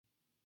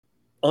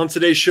On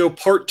today's show,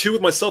 part 2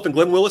 with myself and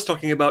Glen Willis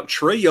talking about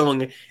Trae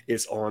Young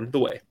is on the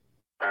way.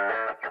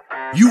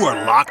 You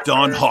are Locked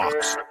On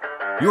Hawks,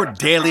 your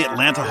daily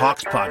Atlanta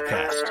Hawks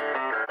podcast.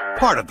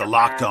 Part of the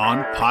Locked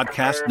On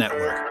Podcast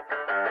Network.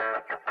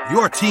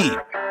 Your team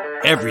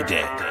every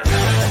day.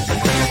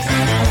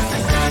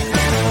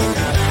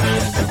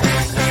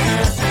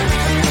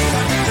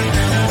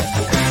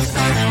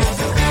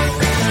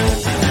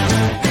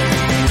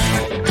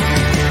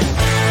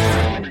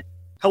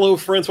 Hello,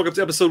 friends. Welcome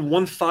to episode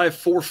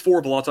 1544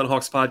 of the Locked On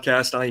Hawks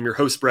podcast. I am your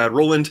host, Brad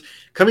Rowland,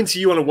 coming to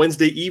you on a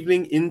Wednesday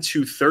evening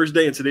into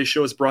Thursday. And today's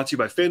show is brought to you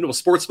by FanDuel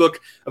Sportsbook,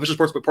 official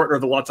sportsbook partner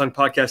of the Locked On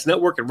Podcast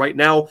Network. And right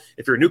now,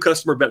 if you're a new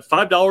customer, bet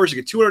 $5, you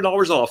get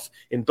 $200 off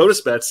in bonus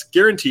bets,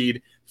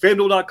 guaranteed.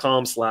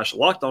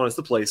 FanDuel.com/LockedOn is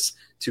the place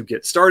to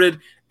get started.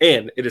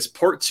 And it is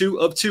part 2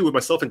 of 2 with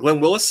myself and Glen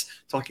Willis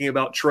talking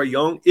about Trae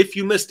Young. If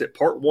you missed it,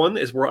 part 1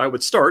 is where I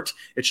would start.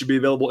 It should be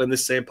available in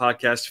this same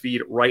podcast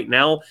feed right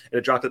now. And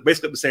it dropped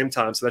basically at the same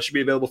time. So that should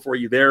be available for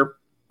you there.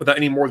 Without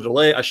any more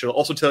delay, I should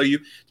also tell you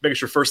to make it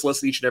your first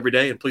listen each and every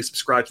day. And please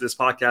subscribe to this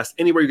podcast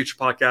anywhere you get your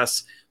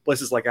podcasts,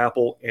 places like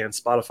Apple and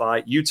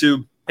Spotify,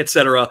 YouTube,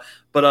 etc.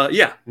 But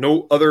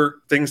no other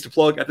things to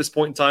plug at this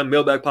point in time.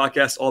 Mailbag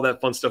podcast, all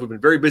that fun stuff. We've been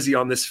very busy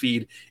on this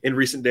feed in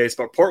recent days.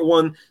 But part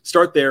 1,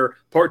 start there.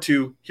 Part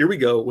 2, here we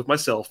go with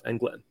myself and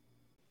Glenn.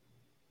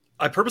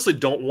 I purposely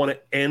don't want to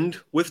end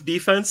with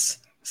defense,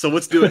 so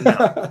let's do it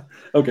now.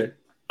 Okay.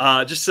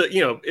 Just so,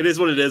 it is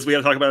what it is. We got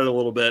to talk about it a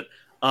little bit.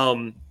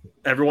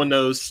 Everyone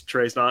knows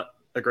Trae's not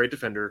a great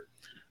defender.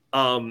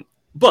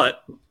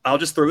 But I'll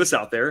just throw this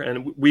out there.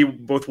 And we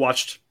both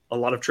watched a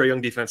lot of Trae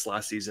Young defense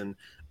last season.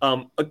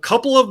 A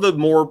couple of the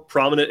more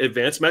prominent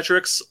advanced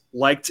metrics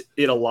liked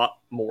it a lot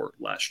more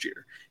last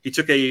year. He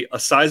took a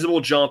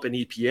sizable jump in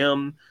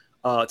EPM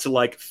to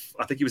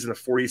I think he was in the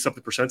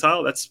 40-something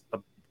percentile. That's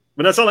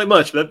not like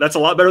much, but that's a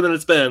lot better than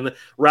it's been.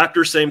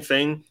 Raptors, same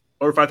thing,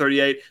 over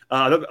 538.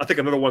 I think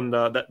another one,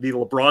 that the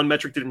LeBron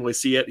metric didn't really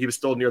see it. He was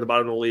still near the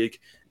bottom of the league.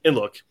 And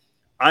look,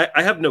 I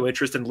have no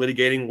interest in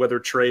litigating whether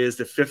Trae is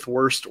the 5th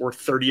worst or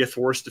 30th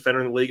worst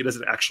defender in the league. It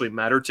doesn't actually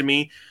matter to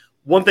me.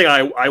 One thing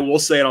I will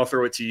say, and I'll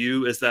throw it to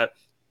you, is that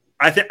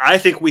I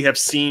think we have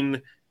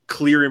seen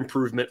clear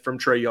improvement from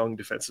Trae Young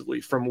defensively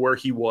from where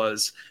he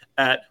was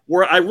at,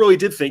 where I really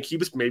did think he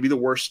was maybe the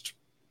worst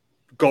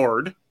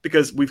guard,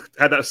 because we've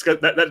had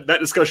that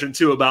discussion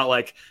too about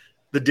like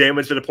the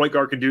damage that a point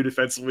guard can do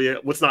defensively.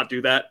 Let's not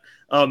do that.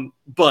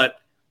 But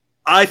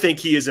I think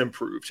he is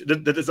improved.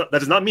 That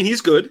does not mean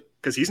he's good,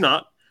 because he's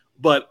not.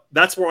 But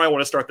that's where I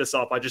want to start this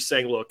off by just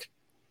saying, look,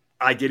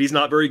 I get he's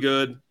not very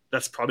good.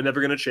 That's probably never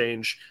going to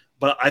change.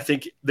 But I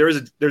think there's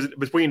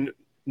between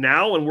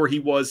now and where he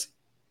was,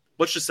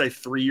 let's just say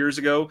 3 years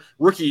ago,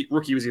 rookie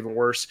was even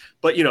worse.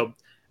 But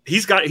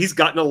he's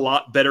gotten a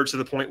lot better to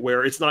the point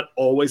where it's not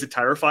always a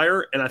tire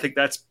fire, and I think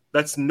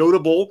that's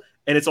notable,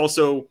 and it's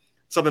also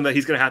something that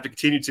he's going to have to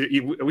continue to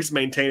at least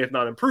maintain, if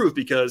not improve,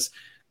 because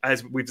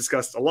as we've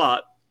discussed a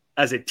lot,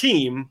 as a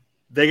team,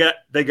 they got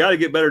to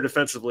get better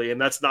defensively, and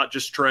that's not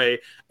just Trae.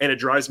 And it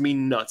drives me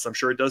nuts. I'm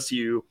sure it does to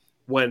you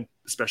when,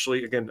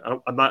 especially again,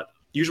 I'm not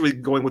usually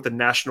going with the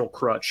national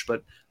crutch,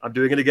 but I'm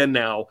doing it again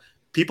now.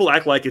 People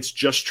act like it's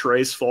just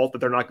Trae's fault that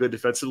they're not good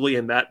defensively,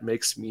 and that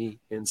makes me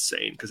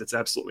insane, because it's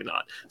absolutely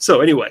not. So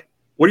anyway,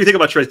 what do you think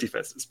about Trae's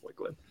defense at this point,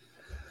 Glenn?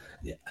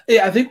 Yeah,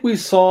 I think we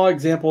saw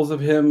examples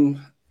of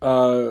him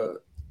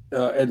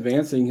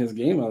advancing his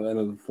game on the end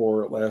of the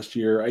floor last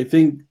year. I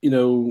think,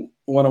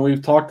 when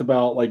we've talked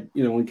about,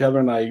 when Kevin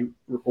and I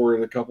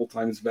recorded a couple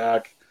times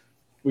back,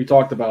 we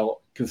talked about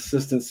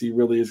consistency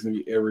really is going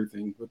to be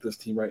everything with this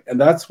team, right? And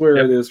that's where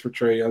it is for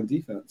Trae on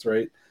defense,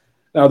 right?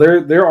 Now,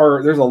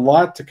 there's a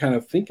lot to kind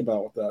of think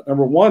about with that.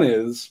 Number one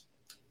is,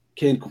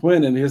 can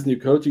Quinn and his new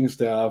coaching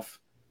staff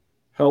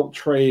help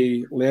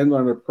Trae land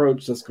on an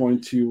approach that's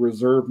going to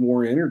reserve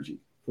more energy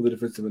for the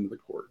defensive end of the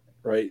court,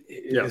 right?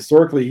 Yeah.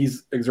 Historically,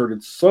 he's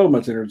exerted so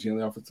much energy on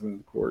the offensive end of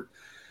the court.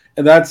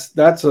 And that's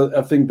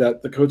a thing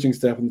that the coaching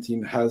staff and the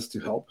team has to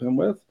help him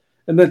with.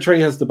 And then Trae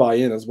has to buy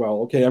in as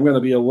well. Okay, I'm going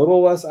to be a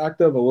little less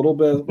active, a little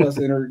bit less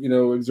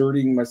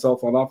exerting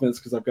myself on offense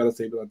because I've got to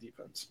save it on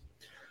defense.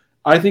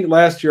 I think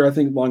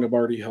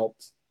Longobardi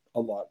helped a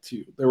lot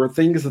too. There were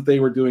things that they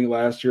were doing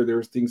last year. There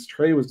was things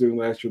Trae was doing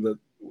last year that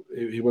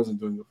he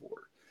wasn't doing before.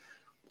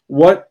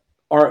 What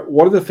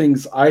are the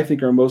things I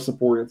think are most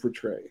important for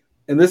Trae?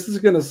 And this is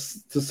going to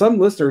some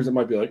listeners, it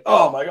might be like,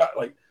 oh my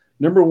God,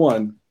 number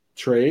one,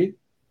 Trae,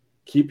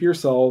 keep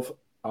yourself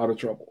out of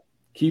trouble.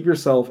 Keep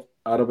yourself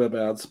out of a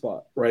bad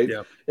spot, right?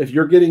 Yeah. If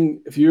you're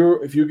getting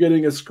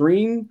a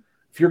screen,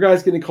 if your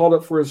guy's getting called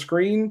up for a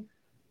screen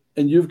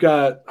and you've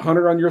got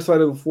Hunter on your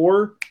side of the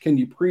floor, can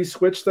you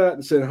pre-switch that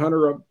and send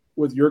Hunter up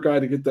with your guy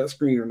to get that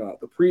screen or not?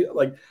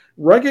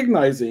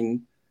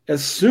 Recognizing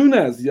as soon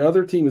as the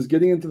other team is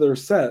getting into their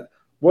set,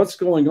 what's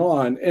going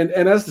on. And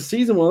as the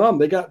season went on,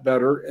 they got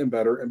better and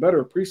better and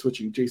better at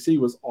pre-switching. JC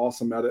was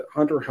awesome at it.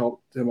 Hunter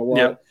helped him a lot.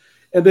 Yep.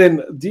 And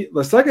then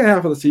the second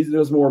half of the season, it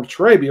was more of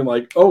Trae being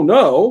like, oh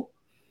no,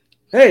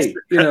 hey,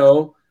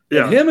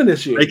 Yeah, and him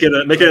initiating.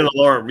 Make it an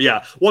alarm.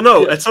 Yeah. Well,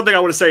 no, that's something I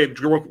want to say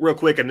real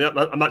quick, and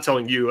I'm not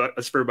telling you.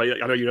 That's for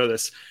everybody. I know you know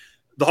this.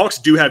 The Hawks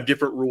do have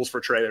different rules for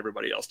Trae than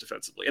everybody else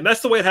defensively, and that's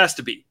the way it has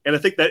to be. And I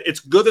think that it's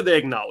good that they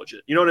acknowledge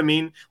it. You know what I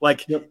mean?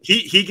 Like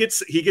he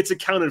gets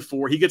accounted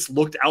for, he gets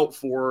looked out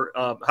for,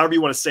 however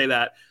you want to say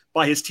that,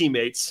 by his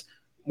teammates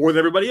more than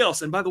everybody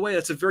else. And by the way,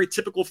 that's a very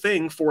typical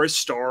thing for a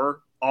star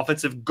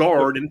offensive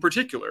guard in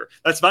particular.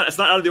 It's not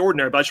out of the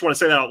ordinary. But I just want to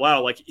say that out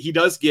loud. Like he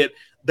does get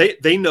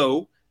they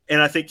know,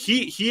 and I think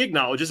he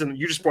acknowledges, and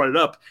you just brought it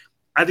up.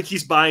 I think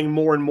he's buying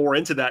more and more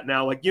into that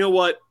now. Like, you know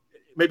what?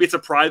 Maybe it's a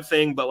pride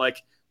thing, but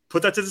like,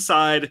 put that to the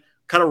side,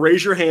 kind of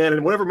raise your hand,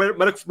 and whatever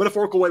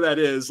metaphorical way that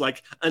is,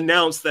 like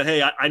announce that,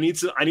 hey, I need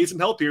some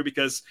help here,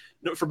 because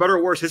for better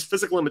or worse, his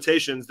physical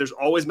limitations, there's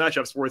always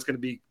matchups where it's going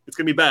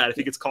to be bad if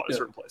he gets caught in a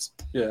certain place.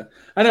 Yeah,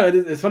 I know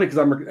it's funny because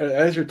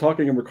as you're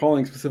talking, I'm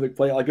recalling specific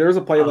play. Like there was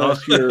a play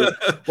last year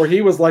where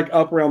he was like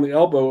up around the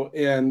elbow,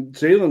 and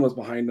Jalen was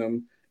behind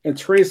him, and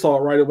Trae saw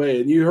it right away,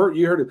 and you heard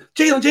him,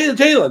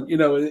 Jalen, you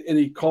know, and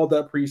he called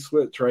that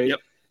pre-switch, right? Yep.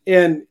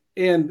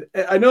 And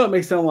I know it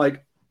may sound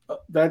like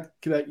that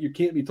you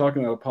can't be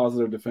talking about a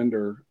positive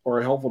defender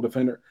or a helpful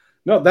defender.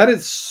 No, that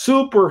is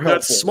super helpful.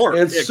 That's smart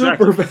and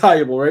super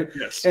valuable, right?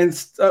 Yes. And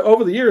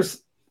over the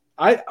years,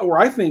 I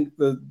think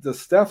the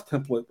Steph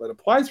template that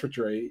applies for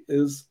Trae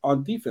is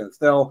on defense.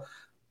 Now,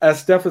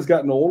 as Steph has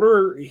gotten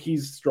older,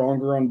 he's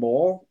stronger on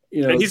ball.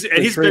 You know, and he's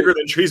bigger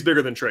than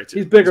Trae too.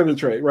 He's bigger than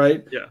Trae,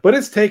 right? Yeah. But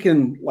it's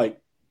taken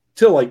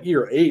till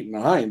year 8,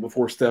 9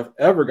 before Steph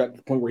ever got to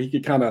the point where he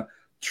could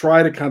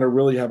try to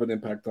really have an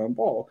impact on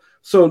ball.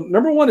 So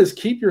number one is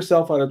keep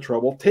yourself out of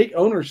trouble. Take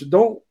ownership.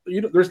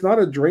 There's not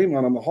a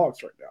Draymond on the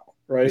Hawks right now,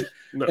 right?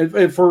 No.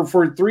 And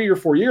for 3 or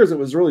 4 years, it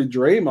was really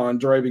Draymond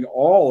driving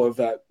all of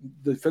that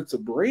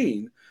defensive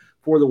brain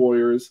for the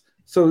Warriors.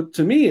 So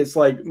to me, it's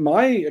like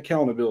my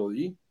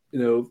accountability,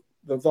 the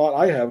thought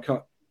I have,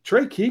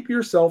 Trae, keep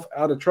yourself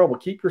out of trouble.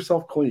 Keep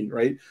yourself clean,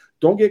 right?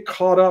 Don't get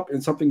caught up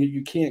in something that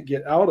you can't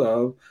get out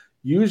of.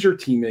 Use your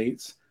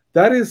teammates.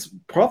 That is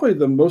probably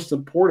the most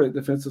important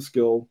defensive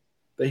skill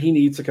that he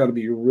needs to kind of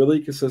be really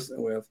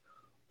consistent with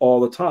all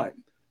the time.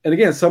 And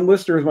again, some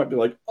listeners might be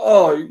like,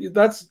 "Oh,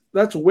 that's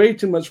way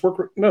too much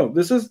work." No,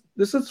 this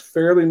is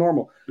fairly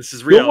normal. This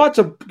is real.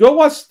 Go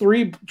watch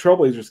 3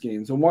 Trailblazers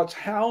games and watch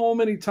how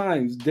many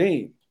times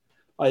Dame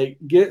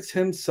gets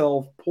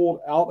himself pulled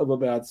out of a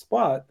bad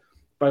spot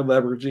by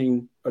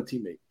leveraging a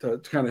teammate to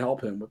kind of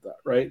help him with that.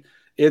 Right?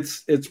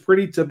 It's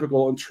pretty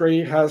typical, and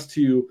Trae has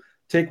to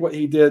take what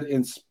he did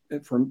in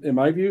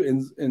my view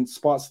in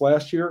spots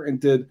last year and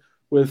did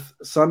with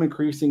some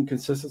increasing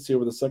consistency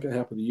over the second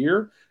half of the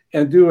year,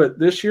 and do it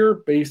this year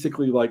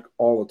basically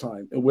all the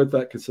time and with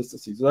that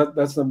consistency. So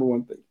that's number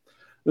one thing.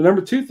 The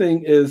number 2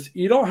 thing is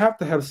you don't have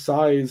to have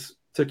size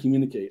to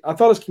communicate. I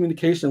thought his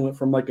communication went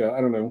from a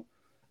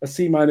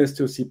C-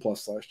 to a C+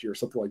 last year,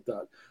 something like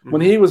that. Mm-hmm.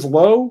 When he was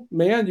low,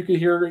 man, you could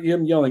hear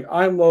him yelling,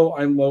 "I'm low,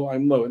 I'm low,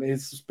 I'm low." And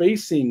his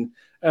spacing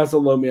as a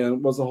low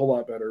man was a whole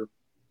lot better.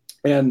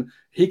 And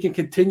he can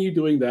continue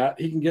doing that.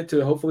 He can get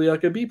to hopefully a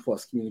B+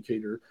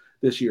 communicator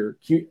this year.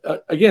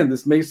 Again,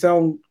 this may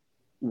sound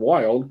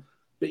wild,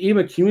 but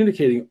even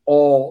communicating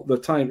all the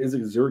time is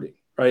exerting,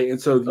 right? And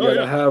so you got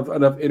to have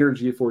enough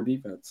energy for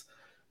defense.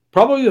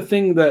 Probably the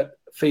thing that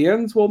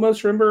fans will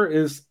most remember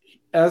is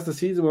as the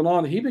season went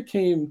on, he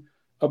became,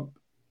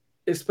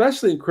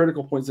 especially in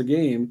critical points of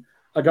game,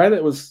 a guy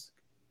that was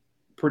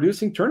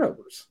producing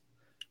turnovers,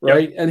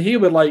 right? Yep. And he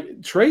would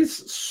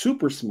Trae's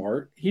super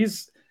smart. He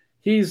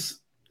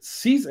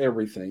sees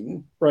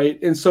everything,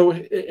 right? And so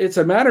it's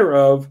a matter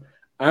of,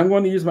 I'm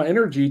going to use my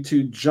energy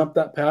to jump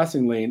that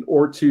passing lane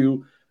or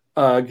to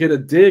get a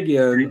dig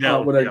in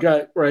when I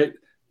got right.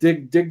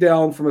 Dig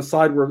down from a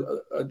side where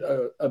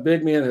a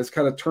big man has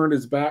kind of turned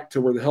his back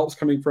to where the help's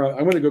coming from.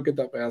 I'm going to go get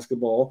that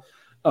basketball,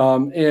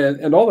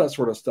 and all that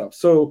sort of stuff.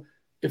 So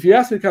if you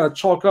ask me to kind of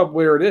chalk up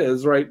where it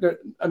is, right?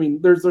 I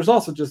mean, there's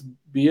also just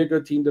be a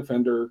good team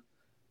defender.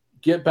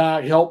 Get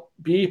back, help,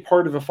 be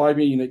part of a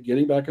 5-man unit,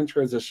 getting back in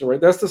transition,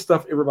 right? That's the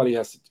stuff everybody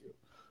has to do.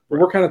 But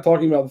we're kind of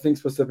talking about the thing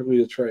specifically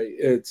to Trae.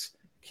 It's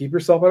keep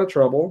yourself out of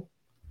trouble,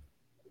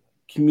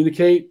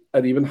 communicate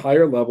at even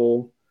higher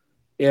level,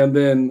 and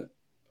then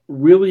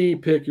really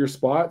pick your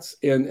spots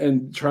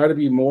and try to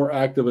be more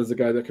active as a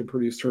guy that can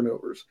produce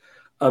turnovers.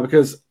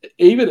 Because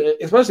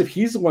especially if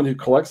he's the one who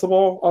collects the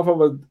ball off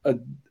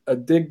of a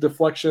dig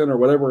deflection or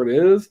whatever it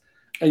is,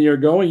 and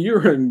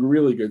you're in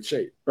really good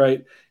shape,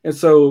 right? And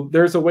so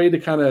there's a way to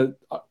kind of,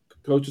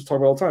 coaches talk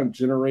about all the time,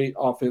 generate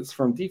offense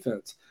from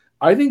defense.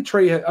 I think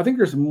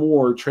there's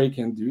more Trae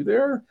can do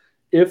there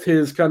if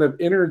his kind of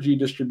energy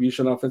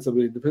distribution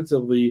offensively,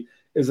 defensively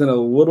is in a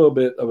little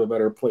bit of a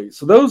better place.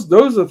 So those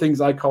are the things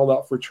I called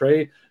out for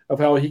Trae of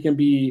how he can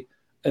be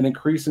an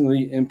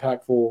increasingly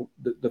impactful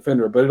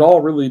defender. But it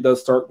all really does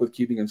start with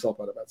keeping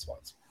himself out of bad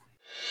spots.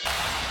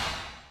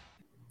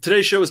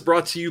 Today's show is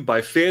brought to you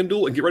by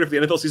FanDuel, and get ready for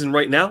the NFL season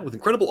right now with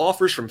incredible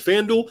offers from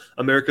FanDuel,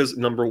 America's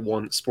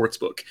 #1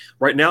 sportsbook.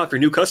 Right now, if you're a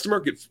new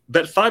customer,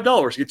 bet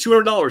 $5, get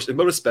 $200 in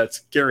bonus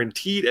bets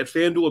guaranteed at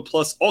FanDuel. And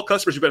plus, all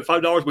customers who bet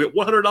 $5 will get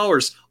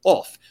 $100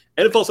 off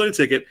NFL Sunday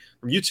Ticket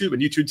from YouTube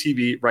and YouTube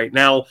TV right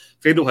now.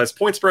 FanDuel has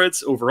point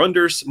spreads,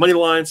 over-unders, money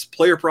lines,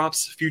 player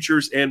props,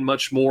 futures, and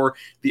much more.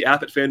 The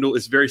app at FanDuel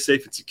is very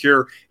safe and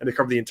secure, and they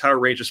cover the entire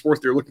range of sports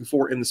they're looking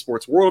for in the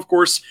sports world, of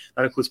course.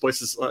 That includes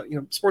places,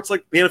 sports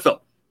like the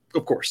NFL.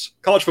 Of course,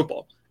 college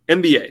football,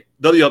 NBA,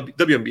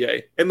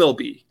 WNBA,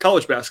 MLB,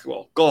 college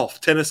basketball,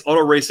 golf, tennis,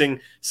 auto racing,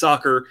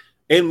 soccer,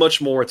 and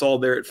much more. It's all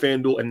there at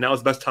FanDuel, and now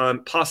is the best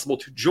time possible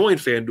to join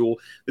FanDuel.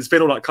 Visit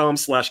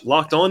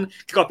FanDuel.com/lockedon.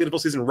 Kick off the NFL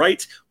season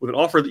right with an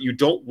offer that you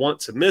don't want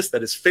to miss.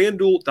 That is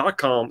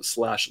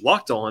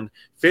FanDuel.com/lockedon.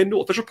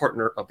 FanDuel, official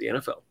partner of the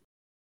NFL.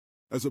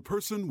 As a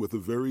person with a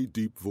very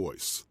deep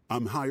voice,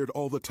 I'm hired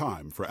all the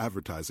time for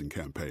advertising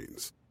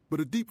campaigns. But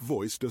a deep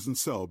voice doesn't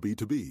sell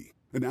B2B.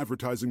 And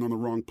advertising on the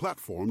wrong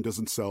platform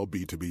doesn't sell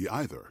B2B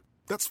either.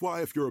 That's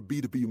why if you're a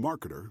B2B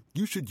marketer,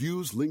 you should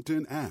use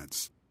LinkedIn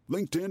ads.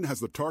 LinkedIn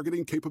has the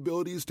targeting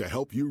capabilities to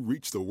help you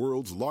reach the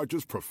world's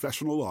largest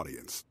professional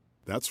audience.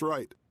 That's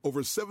right,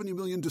 over 70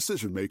 million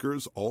decision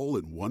makers all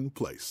in one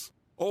place.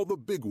 All the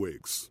big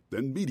wigs,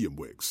 then medium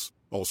wigs,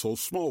 also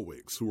small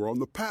wigs who are on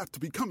the path to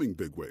becoming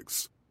big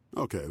wigs.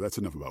 Okay, that's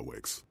enough about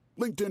wigs.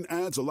 LinkedIn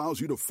ads allows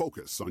you to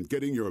focus on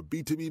getting your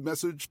B2B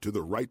message to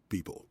the right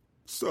people.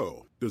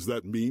 So, does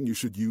that mean you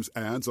should use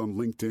ads on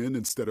LinkedIn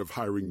instead of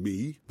hiring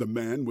me, the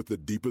man with the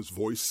deepest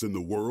voice in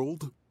the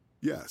world?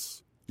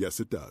 Yes.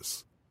 Yes, it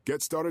does.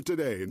 Get started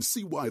today and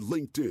see why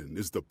LinkedIn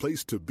is the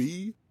place to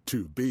be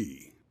to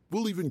be.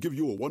 We'll even give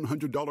you a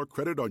 $100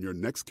 credit on your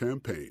next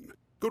campaign.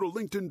 Go to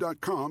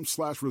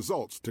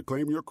linkedin.com/results to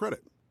claim your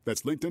credit.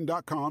 That's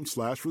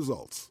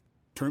linkedin.com/results.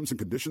 Terms and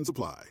conditions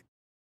apply.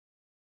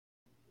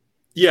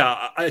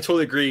 Yeah, I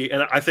totally agree,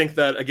 and I think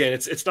that again,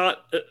 it's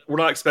not we're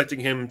not expecting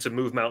him to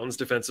move mountains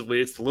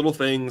defensively. It's the little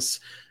things.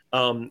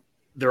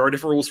 There are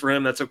different rules for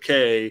him. That's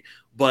okay,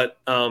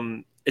 but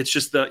it's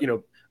just that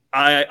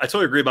I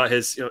totally agree about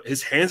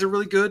his hands are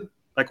really good.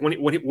 Like when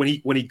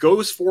he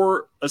goes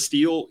for a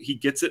steal, he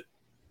gets it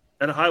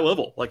at a high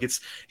level. Like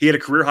he had a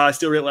career high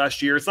steal rate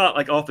last year. It's not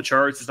like off the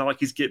charts. It's not like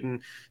he's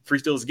getting 3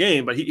 steals a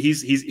game, but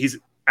he's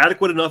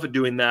adequate enough at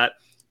doing that.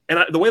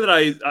 And the way that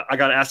I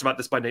got asked about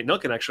this by Nate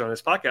Duncan actually on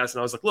his podcast, and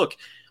I was like, look,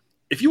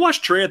 if you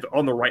watch Trae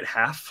on the right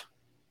half,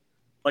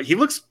 like he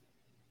looks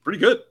pretty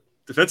good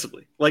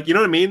defensively. Like, you know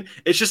what I mean?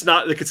 It's just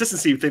not the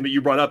consistency thing that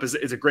you brought up is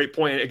a great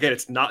point. And again,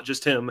 it's not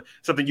just him,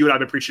 something you and I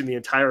have been preaching the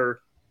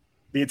entire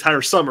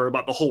summer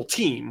about the whole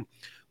team.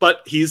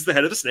 But he's the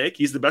head of the snake.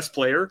 He's the best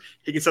player.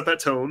 He can set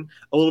that tone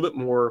a little bit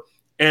more.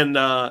 And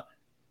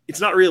it's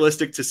not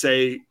realistic to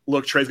say,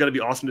 look, Trae's got to be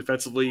awesome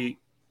defensively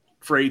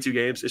for 82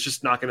 games. It's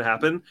just not going to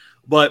happen.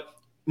 But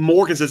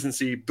more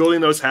consistency,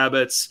 building those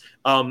habits.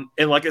 And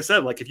like I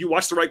said, like if you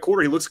watch the right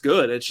quarter, he looks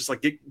good. It's just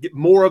like get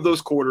more of those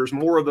quarters,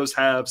 more of those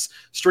halves,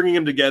 stringing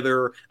them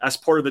together as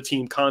part of the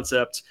team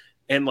concept.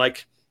 And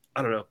like,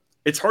 I don't know,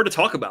 it's hard to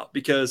talk about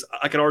because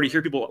I can already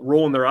hear people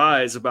rolling their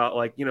eyes about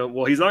like,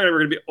 well, he's not ever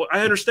going to be, I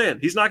understand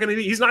he's not going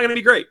to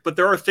be great, but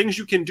there are things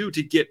you can do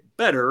to get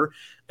better.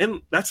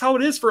 And that's how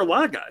it is for a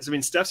lot of guys. I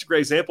mean, Steph's a great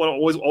example. I don't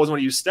always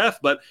want to use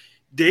Steph, but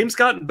Dame's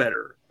gotten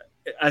better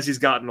as he's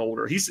gotten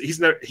older. He's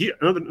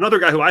another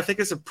guy who I think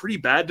is a pretty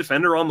bad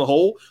defender on the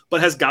whole, but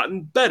has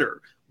gotten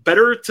better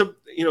to,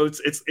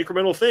 it's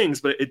incremental things,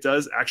 but it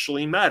does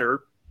actually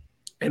matter.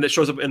 And it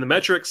shows up in the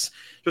metrics,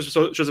 shows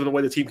up in the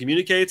way the team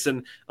communicates.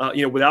 And,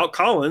 without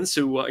Collins,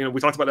 who,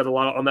 we talked about that a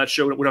lot on that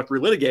show, we don't have to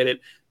relitigate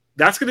it.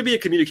 That's going to be a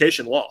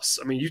communication loss.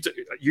 I mean,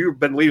 you've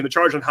been leading the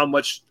charge on how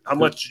much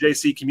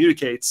JC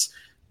communicates.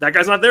 That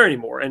guy's not there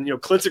anymore. And,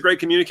 Clint's a great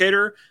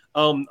communicator.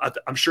 I'm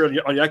sure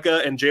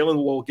Onyeka and Jalen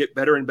will get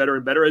better and better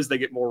and better as they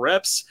get more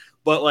reps.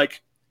 But,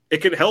 like, it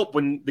can help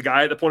when the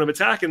guy at the point of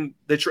attack and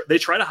they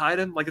try to hide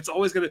him. Like, it's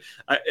always going to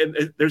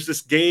and there's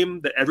this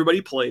game that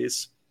everybody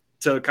plays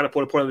to kind of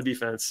put a point on the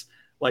defense.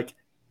 Like,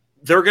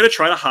 they're going to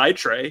try to hide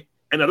Trae,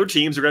 and other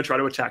teams are going to try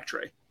to attack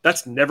Trae.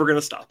 That's never going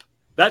to stop.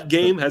 That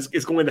game his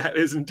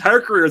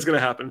entire career is going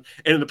to happen.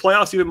 And in the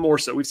playoffs, even more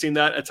so. We've seen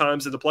that at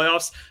times in the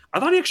playoffs.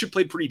 I thought he actually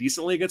played pretty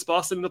decently against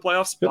Boston in the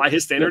playoffs by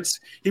his standards.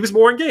 He was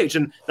more engaged.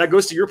 And that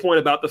goes to your point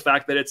about the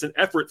fact that it's an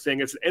effort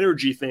thing. It's an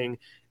energy thing.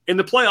 In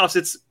the playoffs,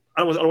 it's,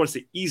 I don't want to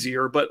say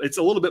easier, but it's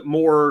a little bit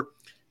more,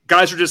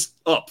 guys are just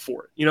up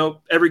for it.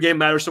 Every game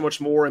matters so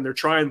much more and they're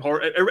trying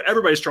hard.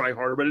 Everybody's trying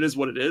harder, but it is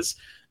what it is.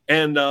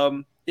 And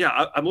I'm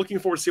looking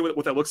forward to see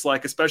what that looks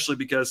like, especially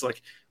because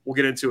like we'll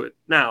get into it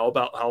now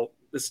about how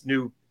this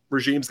new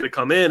regime's going to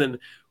come in. And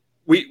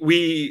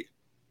we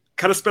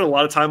kind of spent a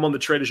lot of time on the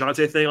Trae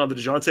DeJounte thing, on the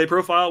DeJounte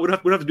profile. We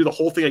don't have to do the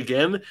whole thing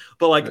again,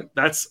 but like,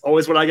 that's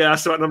always what I get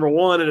asked about number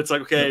one. And it's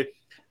like, okay,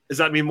 does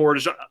that mean more?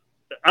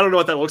 I don't know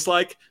what that looks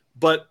like,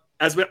 but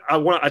I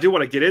do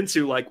want to get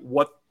into like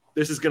what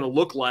this is going to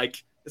look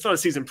like. It's not a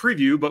season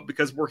preview, but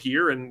because we're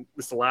here and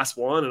it's the last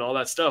one and all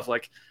that stuff,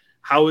 like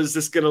How is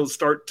this going to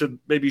start to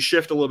maybe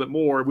shift a little bit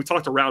more? We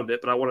talked around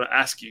it, but I want to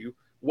ask you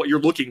what you're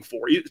looking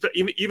for.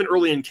 Even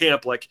early in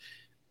camp, like,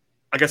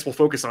 I guess we'll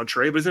focus on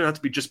Trae, but it doesn't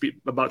have to be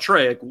about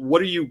Trae. Like,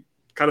 what are you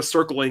kind of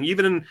circling,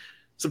 even in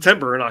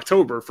September and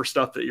October, for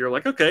stuff that you're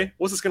like, okay,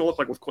 what's this going to look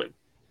like with Quinn?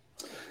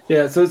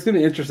 Yeah, so it's going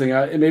to be interesting.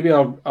 Maybe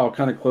I'll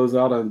kind of close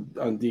out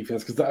on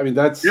defense, because I mean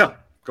that's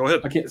Go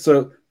ahead. I can't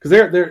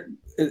because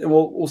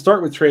we'll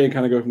start with Trae and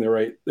kind of go from there.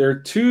 Right, there are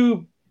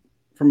two,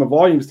 from a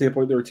volume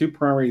standpoint, there are two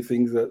primary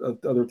things that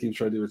other teams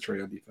try to do with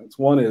Trae on defense.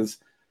 One is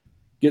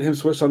get him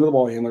switched onto the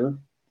ball handler,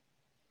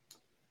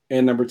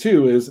 and number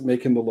two is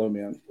make him the low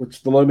man,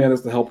 which the low man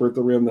is the helper at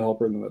the rim, the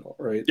helper in the middle,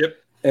 right? Yep.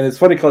 And it's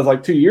funny because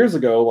like 2 years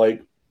ago,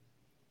 like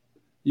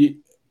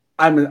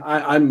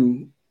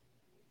I'm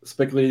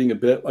speculating a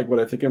bit, like what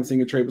I think I'm seeing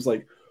in Trae was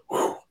like,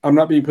 I'm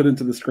not being put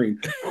into the screen.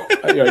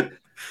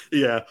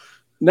 Yeah.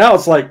 Now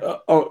it's like,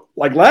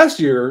 like last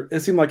year,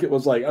 it seemed like it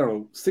was like, I don't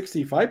know,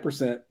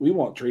 65%. We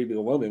want Trae to be the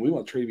low man. We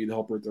want Trae to be the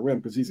helper at the rim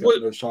because he's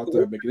got no shot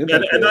to make an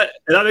impact. And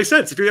that makes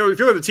sense. If you're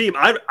the team,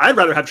 I'd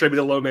rather have Trae be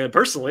the low man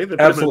personally.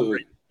 Than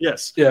absolutely.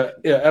 Yes. Yeah,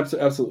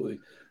 absolutely.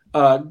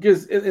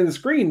 Because in the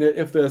screen,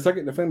 if the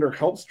second defender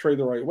helps Trae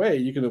the right way,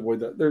 you can avoid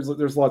that.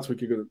 There's lots we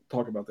could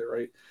talk about there,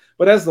 right?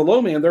 But as the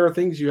low man, there are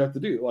things you have to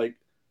do.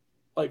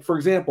 Like for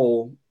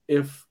example,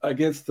 if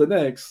against the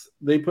Knicks,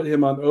 they put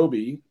him on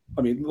Obi,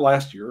 I mean,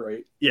 last year,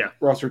 right? Yeah.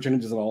 Roster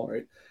changes and all,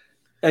 right?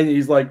 And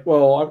he's like,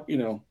 well,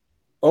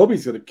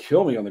 Obi's going to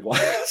kill me on the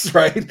glass,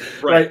 right?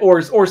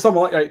 Or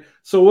someone like, right?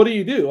 So what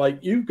do? Like,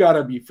 you've got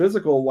to be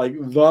physical, like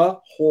the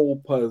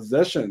whole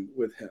possession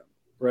with him,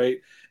 right?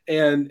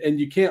 And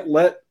you can't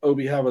let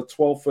Obi have a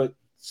 12 foot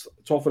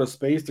of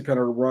space to kind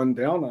of run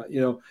down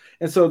on,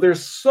 And so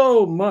there's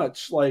so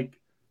much like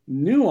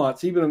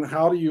nuance, even in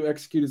how do you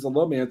execute as a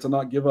low man to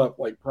not give up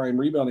like prime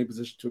rebounding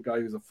position to a guy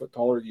who's a foot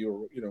taller than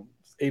you, or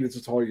 8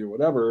 inches taller than you, or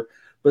whatever,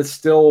 but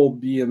still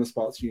be in the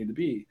spots you need to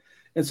be.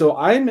 And so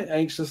I'm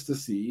anxious to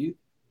see,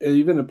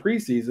 even in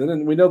preseason,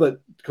 and we know that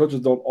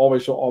coaches don't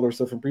always show all their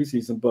stuff in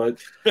preseason,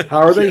 but how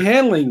are they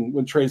handling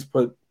when Trae's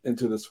put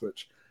into the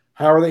switch?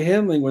 How are they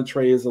handling when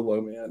Trae is a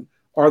low man?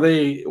 Are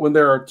they, when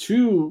there are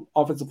two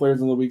offensive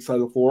players on the weak side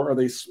of the floor, are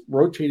they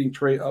rotating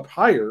Trae up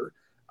higher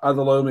out of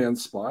the low man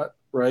spot,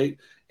 right?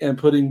 And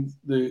putting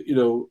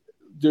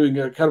doing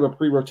a kind of a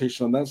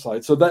pre-rotation on that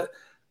side. So that,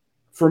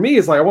 for me,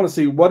 is like, I want to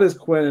see what is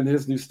Quinn and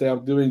his new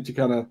staff doing to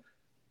kind of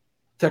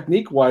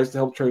technique-wise to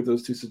help Trae with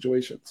those two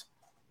situations.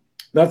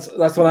 That's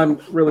what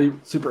I'm really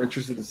super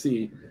interested to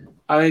see.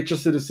 I'm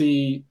interested to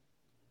see,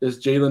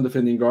 is Jalen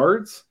defending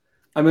guards?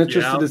 I'm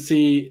interested to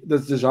see,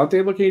 does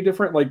DeJounte look any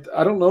different? Like,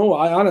 I don't know.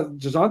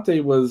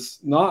 DeJounte was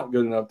not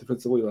good enough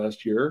defensively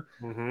last year.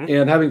 Mm-hmm.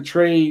 And having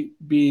Trae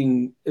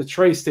if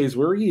Trae stays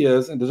where he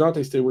is and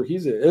DeJounte stay where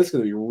he's at, it's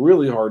going to be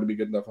really hard to be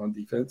good enough on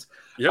defense.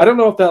 Yep. I don't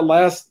know if that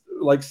last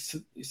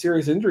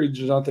serious injury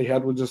DeJounte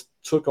had just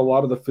took a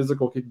lot of the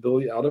physical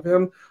capability out of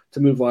him to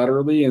move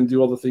laterally and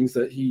do all the things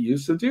that he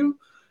used to do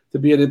to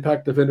be an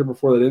impact defender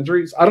before that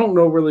injury. I don't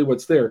know really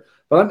what's there,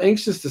 but I'm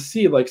anxious to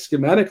see, like,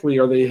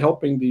 schematically, are they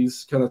helping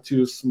these kind of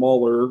two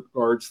smaller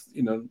guards,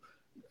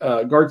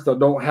 guards that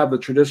don't have the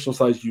traditional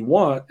size you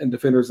want and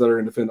defenders that are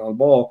going to defend on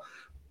ball.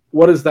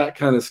 What does that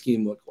kind of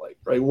scheme look like,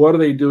 right? What are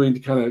they doing to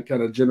kind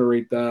of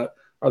generate that?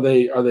 Are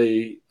they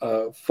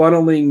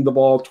funneling the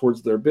ball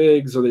towards their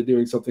bigs? Are they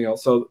doing something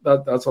else? So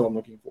that's what I'm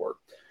looking for.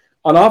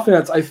 On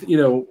offense,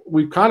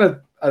 we've kind of,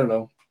 I don't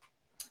know,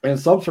 and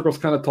some circles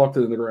kind of talked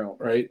it in the ground,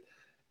 right?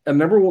 And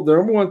the number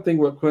one thing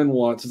what Quinn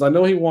wants is, I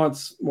know he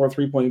wants more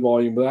 3-point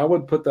volume, but I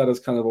would put that as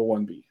kind of a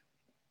 1B.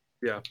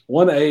 Yeah.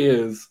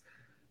 1A is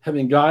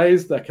having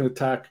guys that can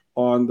attack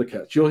on the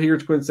catch. You'll hear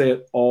Quinn say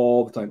it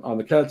all the time: on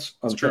the catch,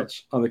 on the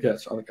catch, on the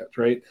catch, on the catch,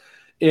 right?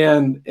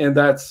 And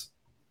that's,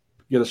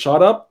 get a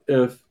shot up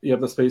if you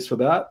have the space for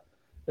that.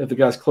 If the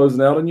guy's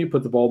closing out on you,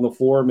 put the ball on the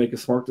floor, make a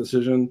smart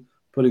decision,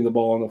 putting the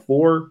ball on the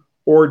floor,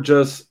 or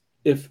just,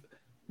 if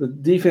the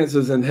defense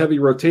is in heavy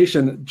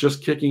rotation,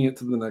 just kicking it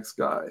to the next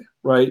guy,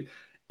 right?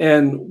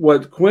 And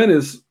what Quinn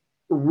is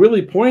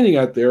really pointing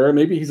at there, and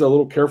maybe he's a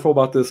little careful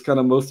about this kind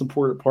of most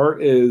important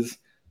part, is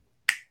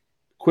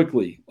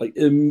quickly, like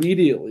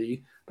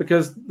immediately,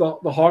 because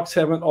the Hawks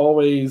haven't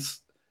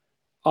always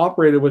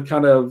operated with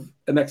kind of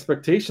an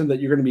expectation that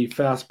you're going to be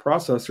fast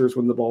processors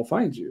when the ball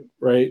finds you,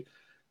 right?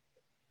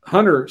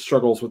 Hunter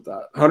struggles with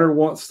that. Hunter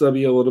wants to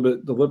be a little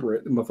bit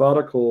deliberate and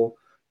methodical.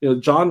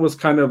 John was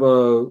kind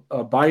of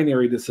a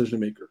binary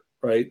decision maker,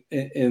 right?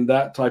 In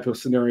that type of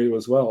scenario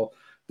as well.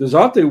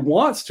 DeJounte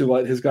wants to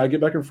let his guy get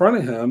back in front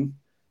of him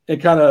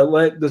and kind of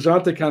let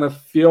DeJounte kind of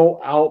feel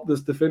out this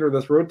defender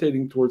that's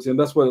rotating towards him.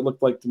 That's what it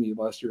looked like to me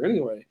last year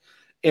anyway.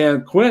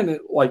 And Quinn,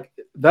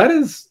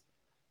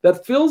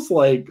 that feels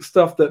like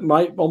stuff that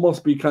might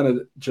almost be kind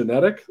of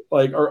genetic,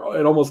 or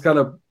it almost kind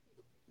of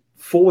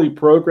fully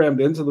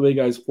programmed into the way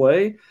guys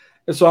play.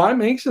 And so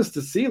I'm anxious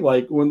to see,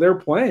 like, when they're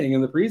playing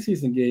in the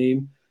preseason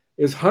game,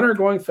 is Hunter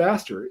going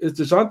faster? Is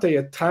DeJounte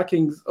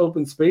attacking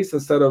open space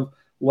instead of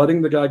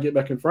letting the guy get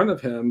back in front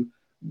of him?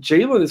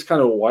 Jalen is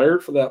kind of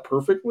wired for that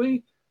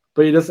perfectly,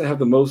 but he doesn't have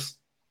the most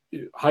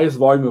highest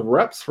volume of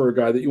reps for a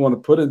guy that you want to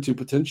put into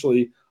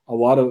potentially a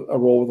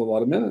role with a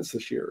lot of minutes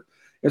this year.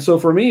 And so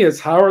for me, it's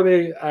how are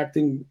they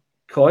acting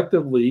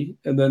collectively,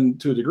 and then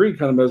to a degree,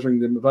 kind of measuring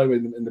them,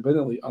 evaluating them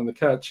independently on the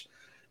catch.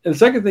 And the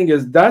second thing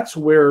is that's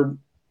where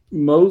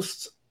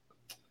most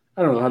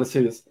of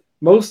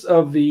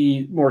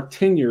the more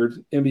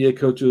tenured NBA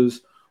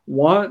coaches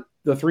want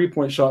the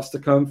 3-point shots to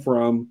come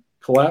from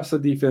collapse the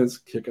defense,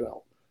 kick it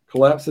out.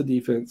 Collapse the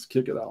defense,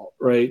 kick it out,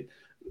 right?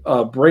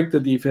 Break the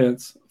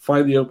defense,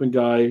 find the open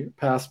guy,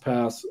 pass,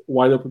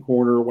 wide open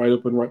corner, wide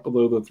open right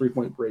below the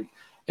 3-point break.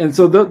 And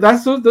so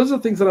those are the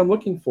things that I'm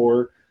looking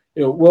for.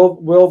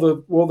 Will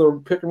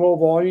the pick and roll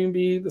volume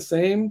be the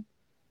same?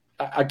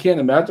 I can't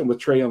imagine with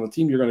Trae on the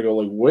team, you're going to go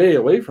like way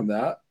away from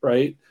that,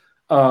 right?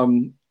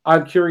 I'm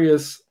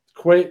curious.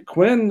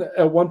 Quinn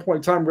at one point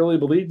in time really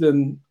believed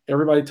in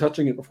everybody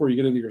touching it before you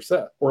get into your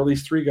set, or at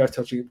least 3 guys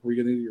touching it before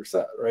you get into your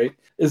set, right?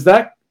 Is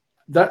that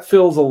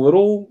feels a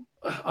little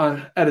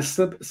at a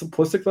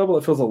simplistic level,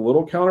 it feels a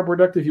little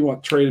counterproductive. You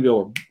want Trae to be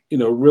able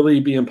to, really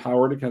be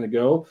empowered to kind of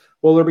go.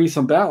 Will there be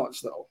some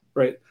balance though,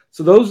 right?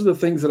 So those are the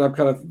things that I'm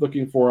kind of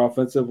looking for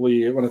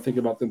offensively when I think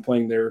about them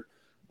playing their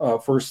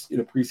first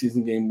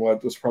preseason game.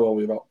 What was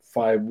probably about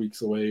 5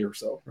 weeks away or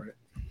so, right?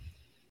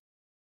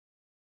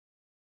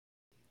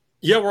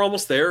 Yeah, we're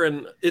almost there,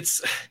 and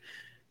it's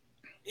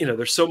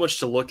there's so much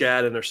to look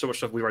at, and there's so much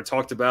stuff we've already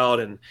talked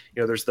about, and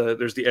there's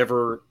the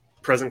ever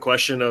present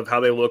question of how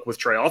they look with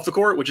Trae off the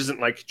court, which isn't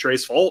like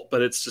Trae's fault,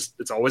 but it's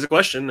always a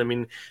question. I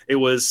mean, it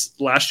was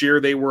last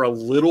year they were a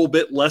little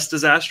bit less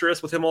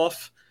disastrous with him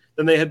off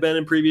than they had been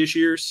in previous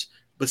years,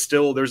 but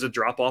still there's a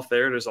drop off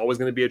there. There's always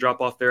going to be a drop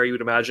off there, you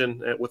would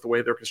imagine, with the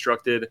way they're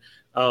constructed.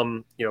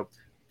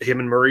 Him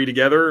and Murray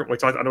together.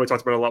 I know we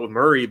talked about it a lot with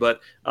Murray,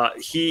 but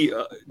Trae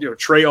off,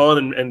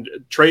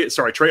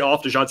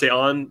 DeJounte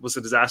on was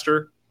a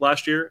disaster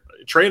last year.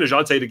 Trae and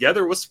DeJounte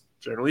together was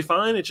generally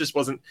fine. It just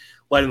wasn't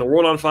lighting the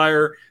world on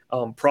fire.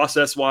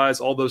 Process-wise,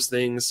 all those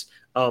things.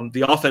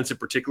 The offense in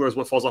particular is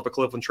what falls off a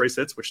cliff when Trae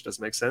sits, which does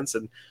make sense.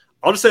 And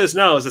I'll just say this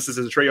now, as this is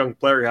a Trae Young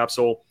player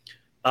capsule.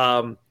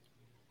 I've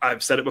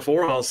said it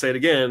before, I'll say it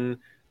again.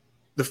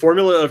 The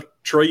formula of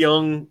Trae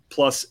Young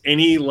plus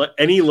any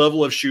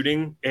level of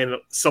shooting and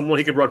someone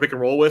he can run pick and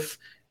roll with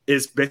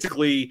is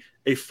basically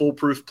a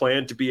foolproof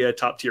plan to be a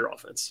top tier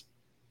offense.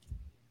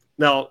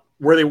 Now,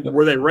 where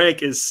they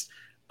rank is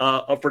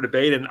up for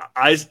debate, and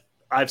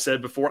I've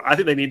said before, I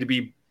think they need to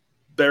be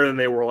better than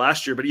they were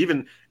last year. But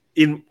even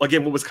in what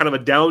was kind of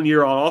a down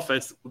year on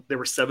offense, they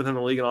were 7th in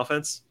the league in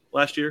offense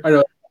last year. I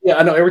know. Yeah,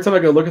 I know. Every time I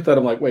go look at that,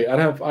 I'm like, wait, I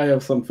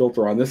have some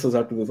filter on. This is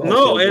after this.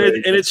 No, and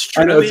it's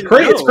true. I know, it's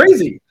crazy. It's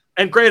crazy.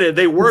 And granted,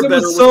 they were better.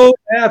 It was so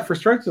bad for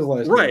stretches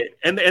last year, right?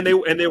 And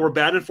they were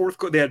bad in fourth.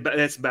 They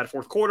had some bad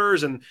fourth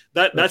quarters, and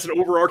that's an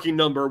overarching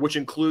number, which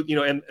include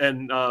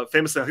and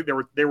famously, I think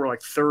they were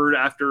like 3rd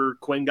after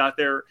Quinn got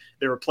there.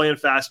 They were playing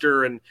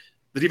faster, and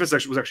the defense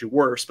was actually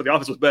worse, but the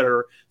offense was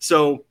better.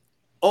 So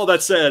all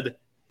that said,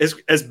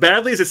 as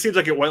badly as it seems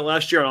like it went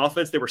last year on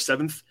offense, they were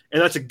 7th,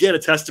 and that's again a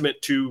testament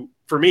to,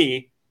 for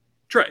me,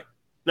 Trae.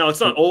 Now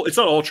it's not all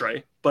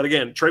Trae, but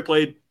again, Trae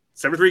played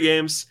 73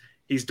 games.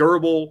 He's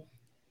durable.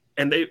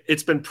 And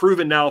it's been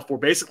proven now for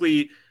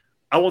basically,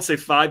 I won't say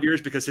 5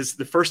 years because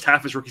the first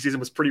half of his rookie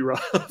season was pretty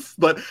rough.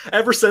 But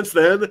ever since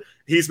then,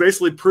 he's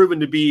basically proven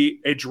to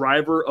be a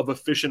driver of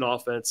efficient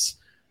offense.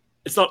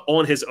 It's not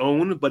on his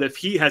own, but if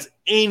he has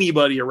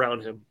anybody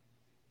around him,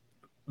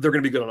 they're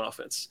going to be good on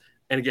offense.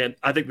 And again,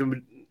 I think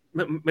maybe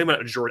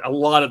not a majority, a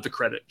lot of the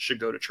credit should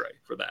go to Trae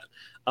for that.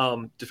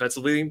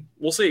 Defensively,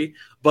 we'll see.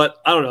 But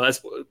I don't know.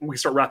 As we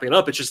start wrapping it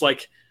up, it's just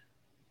like,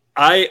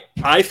 I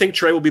think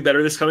Trae will be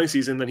better this coming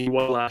season than he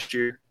was last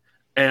year.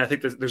 And I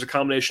think that there's a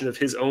combination of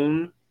his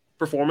own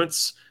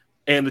performance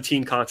and the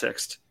team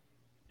context.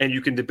 And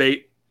you can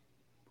debate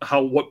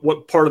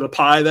what part of the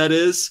pie that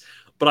is,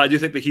 but I do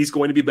think that he's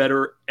going to be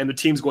better and the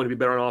team's going to be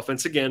better on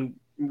offense. Again,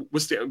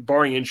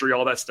 barring injury,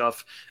 all that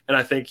stuff. And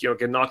I think,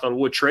 again, knock on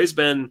wood, Trae's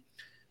been,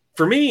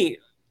 for me,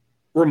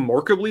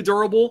 remarkably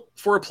durable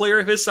for a player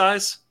of his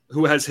size,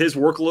 who has his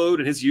workload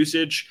and his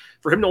usage.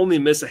 For him to only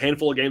miss a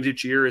handful of games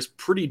each year is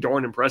pretty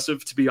darn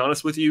impressive, to be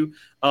honest with you.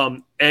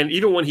 And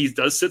even when he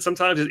does sit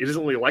sometimes, he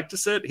doesn't really like to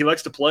sit. He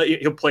likes to play.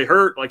 He'll play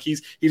hurt. Like he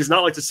does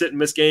not like to sit and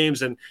miss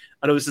games. And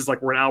I know this is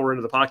like we're an hour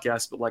into the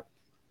podcast, but like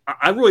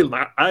I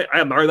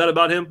admire that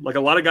about him. Like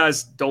a lot of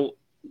guys don't.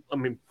 I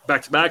mean,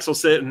 back-to-backs will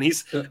sit, and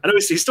I know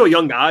he's still a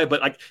young guy, but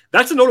like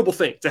that's a notable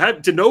thing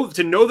to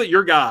know that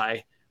your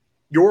guy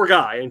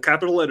in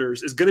capital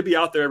letters is going to be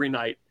out there every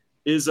night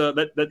is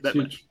that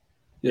much.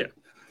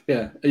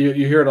 Yeah. You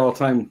hear it all the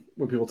time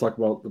when people talk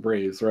about the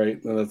Braves,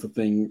 right? And that's the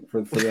thing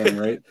for them,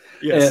 right?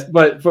 Yes.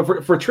 But for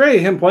Trae,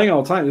 him playing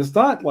all the time, it's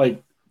not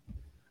like,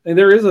 and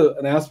there is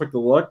an aspect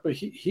of luck, but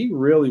he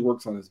really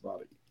works on his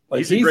body.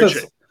 Like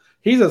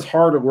he's as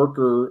hard a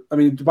worker. I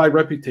mean, by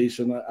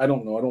reputation, I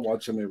don't know. I don't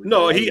watch him every day.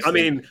 No,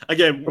 again,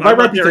 I'm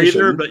not there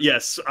either. But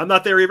yes, I'm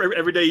not there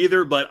every day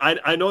either. But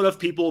I know enough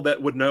people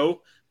that would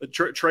know that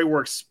Trae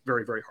works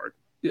very, very hard.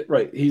 Yeah,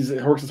 right. He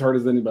works as hard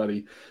as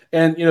anybody.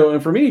 And,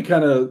 and for me,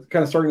 kind of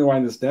starting to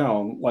wind this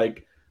down,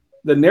 like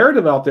the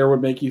narrative out there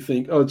would make you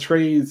think, oh,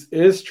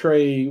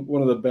 Trae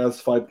one of the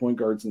best 5-point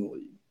guards in the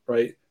league,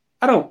 right?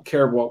 I don't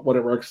care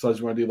whatever exercise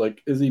you want to do.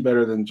 Like, is he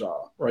better than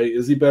Ja, right?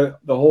 Is he better?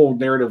 The whole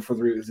narrative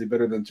is he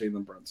better than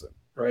Jalen Brunson,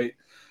 right?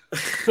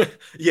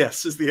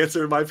 Yes, is the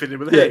answer in my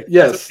opinion. But yeah, hey,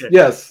 yes, okay.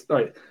 Yes. All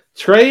right.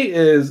 Trae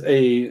is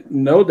a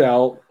no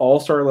doubt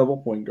all-star level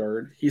point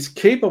guard. He's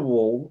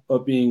capable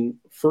of being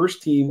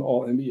first team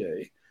all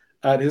NBA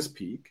at his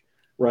peak,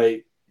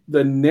 right?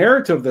 The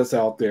narrative that's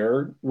out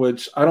there,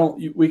 which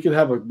we could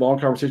have a long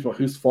conversation about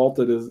whose fault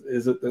it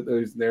is it that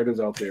these narratives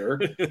out there.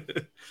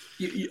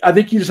 I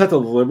think you just have to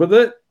live with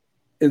it,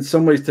 in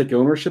some ways take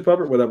ownership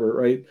of it, whatever,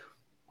 right?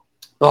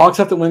 The Hawks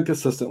have to win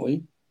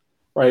consistently,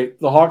 right?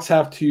 The Hawks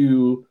have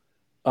to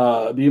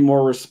be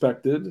more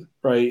respected,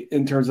 right?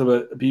 In terms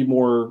of be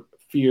more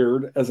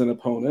feared as an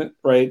opponent,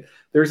 right?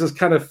 There's this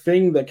kind of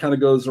thing that kind of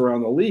goes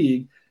around the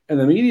league, and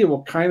the media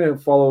will kind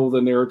of follow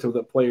the narrative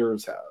that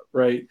players have,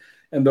 right?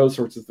 And those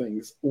sorts of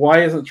things.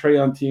 Why isn't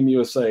Trae on Team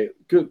USA?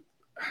 Good.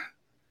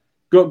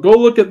 Go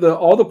look at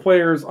all the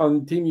players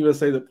on Team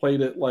USA that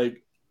played at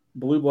like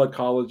blue blood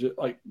college.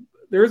 Like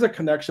there's a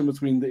connection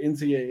between the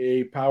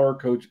NCAA power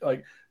coach.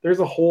 Like there's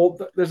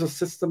a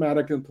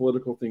systematic and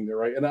political thing there,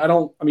 right? And I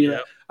know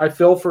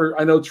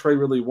Trae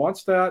really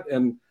wants that,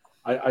 and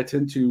I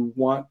tend to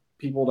want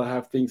people to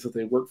have things that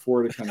they work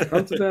for to kind of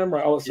come to them,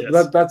 right?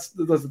 Yes. That's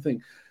the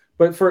thing.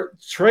 But for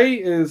Trae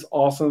is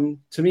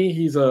awesome. To me,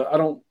 he's a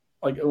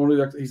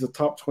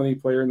top 20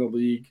 player in the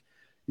league.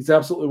 He's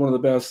absolutely one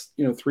of the best,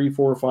 3,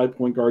 4, or 5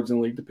 point guards in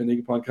the league, depending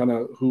upon kind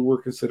of who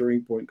we're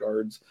considering point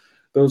guards,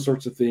 those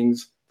sorts of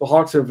things. The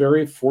Hawks are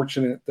very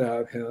fortunate to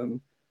have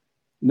him.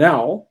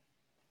 Now,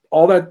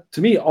 all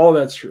of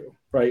that's true,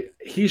 right?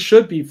 He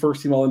should be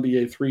first team All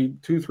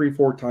NBA 2, 3,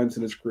 4 times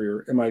in his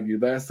career, in my view.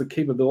 That's the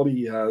capability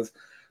he has.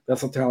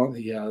 That's the talent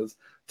he has.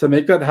 To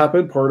make that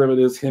happen, part of it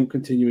is him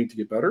continuing to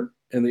get better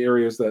in the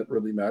areas that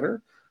really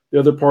matter. The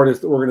other part is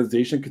the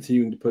organization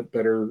continuing to put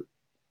better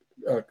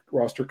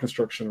roster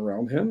construction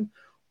around him,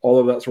 all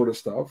of that sort of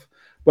stuff.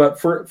 But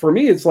for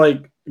me, it's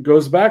like, it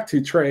goes back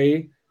to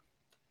Trae.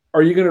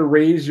 Are you going to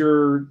raise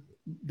your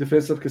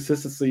defensive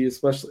consistency,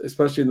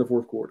 especially in the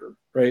fourth quarter,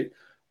 right?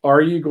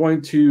 Are you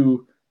going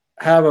to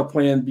have a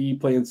plan B,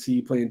 plan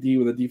C, plan D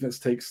when the defense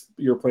takes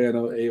your plan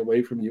A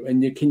away from you?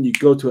 And can you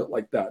go to it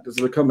like that? Does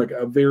it become like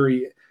a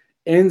very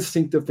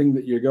instinctive thing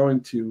that you're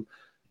going to?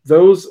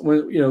 Those,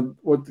 when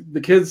what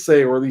the kids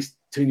say, or at least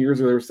 10 years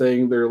ago, they were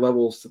saying there are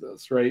levels to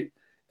this, right?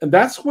 And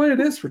that's what it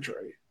is for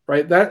Trae,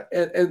 right? That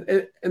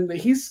and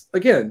he's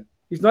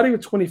not even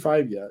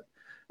 25 yet,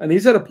 and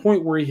he's at a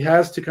point where he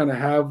has to kind of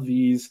have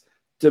these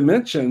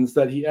dimensions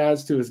that he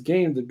adds to his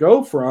game to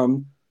go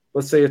from,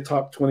 let's say, a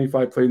top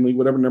 25 player in the league,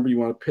 whatever number you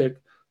want to pick,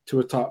 to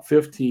a top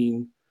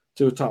 15,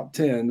 to a top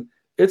 10.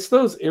 It's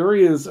those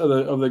areas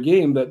of the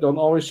game that don't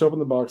always show up in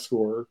the box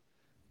score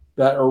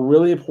that are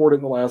really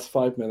important in the last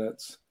 5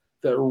 minutes,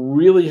 that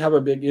really have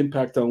a big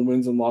impact on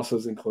wins and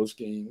losses in close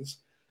games.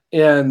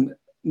 And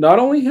not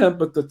only him,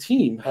 but the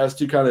team has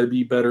to kind of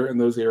be better in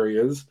those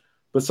areas.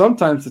 But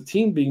sometimes the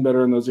team being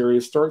better in those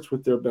areas starts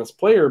with their best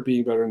player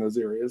being better in those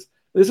areas.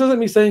 This isn't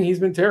me saying he's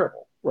been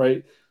terrible,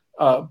 right?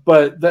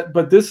 But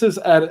this is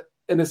and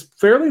it's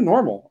fairly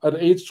normal at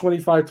age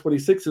 25,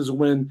 26 is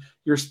when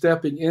you're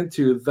stepping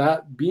into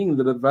that being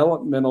the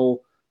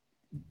developmental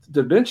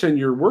dimension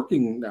you're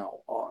working now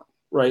on,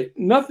 right?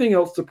 Nothing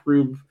else to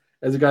prove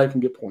as a guy who can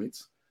get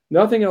points.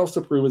 Nothing else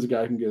to prove as a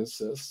guy who can get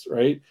assists,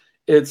 right?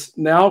 It's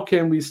now,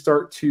 can we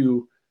start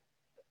to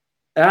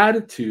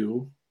add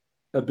to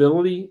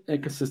ability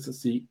and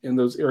consistency in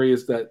those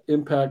areas that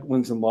impact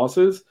wins and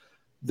losses?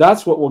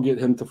 That's what will get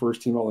him to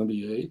first team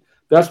All-NBA.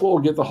 That's what will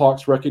get the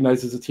Hawks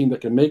recognized as a team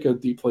that can make a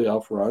deep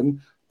playoff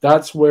run.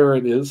 That's where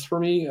it is for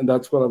me, and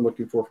that's what I'm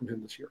looking for from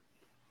him this year.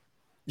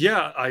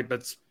 Yeah, I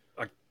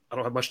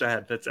don't have much to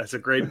add. That's a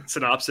great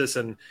synopsis,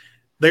 and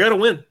they got to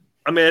win.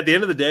 I mean, at the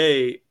end of the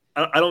day,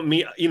 I don't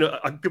mean,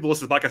 people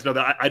listen to the podcast know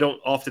that I don't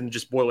often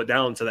just boil it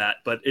down to that,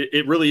 but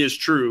it really is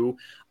true.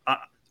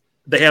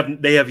 They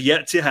have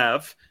yet to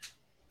have,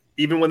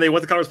 even when they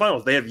went to conference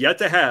finals, they have yet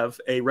to have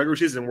a regular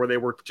season where they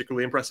were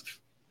particularly impressive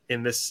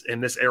in this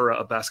era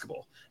of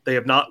basketball. They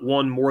have not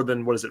won more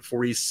than,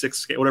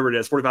 46, whatever it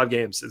is, 45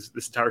 games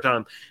this entire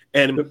time.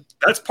 And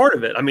that's part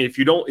of it. I mean, if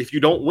you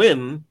don't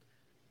win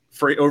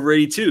for over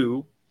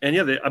 82, and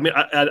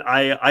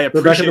I appreciate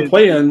they're back in the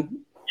play-in.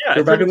 Yeah,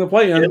 they're back in the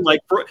play-in. And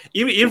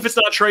even if it's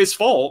not Trae's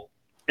fault,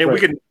 and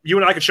right. You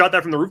and I can shout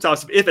that from the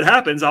rooftops. If it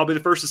happens, I'll be the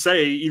first to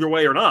say either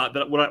way or not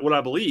that what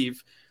I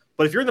believe.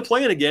 But if you're in the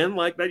play-in again,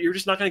 like that, you're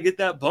just not going to get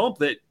that bump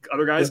that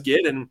other guys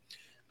get. And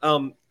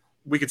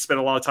we could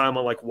spend a lot of time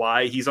on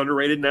why he's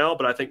underrated now,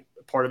 but I think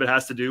part of it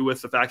has to do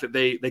with the fact that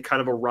they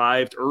kind of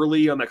arrived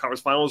early on that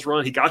conference finals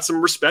run. He got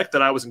some respect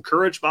that I was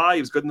encouraged by.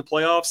 He was good in the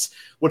playoffs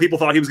when people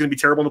thought he was going to be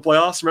terrible in the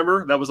playoffs.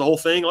 Remember, that was the whole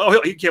thing.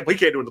 Oh, he can't do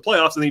it in the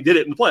playoffs, and he did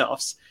it in the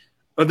playoffs.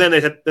 But then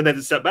they had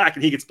to step back,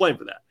 and he gets blamed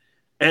for that.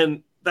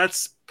 And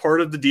that's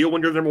part of the deal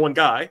when you're the number one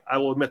guy. I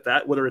will admit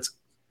that, whether it's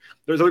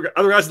there's other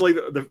guys in the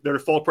league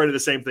that fall prey to the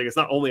same thing. It's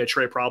not only a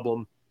Trae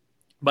problem,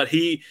 but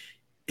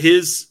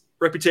his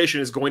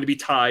reputation is going to be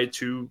tied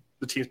to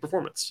the team's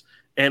performance.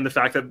 And the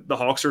fact that the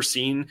Hawks are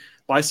seen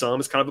by some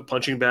as kind of a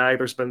punching bag.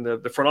 There's been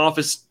the front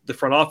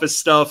office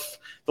stuff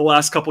the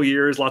last couple of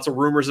years, lots of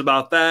rumors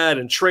about that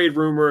and trade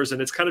rumors,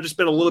 and it's kind of just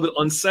been a little bit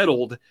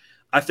unsettled.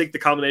 I think the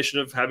combination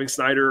of having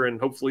Snyder and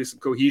hopefully some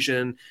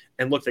cohesion,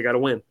 and look, they got to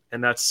win.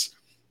 And that's,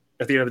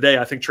 at the end of the day,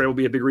 I think Trae will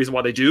be a big reason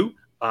why they do.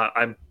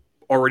 I'm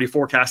already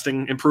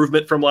forecasting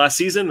improvement from last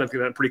season. I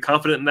think I'm pretty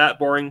confident in that,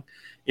 barring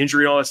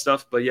injury and all that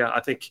stuff. But yeah,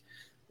 I think,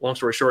 long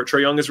story short,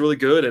 Trae Young is really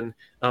good. And,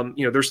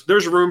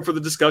 there's room for the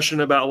discussion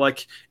about,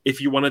 like,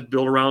 if you want to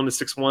build around a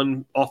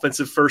 6'1"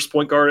 offensive first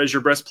point guard as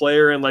your best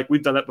player. And, like,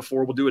 we've done that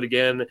before. We'll do it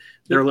again.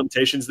 There are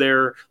limitations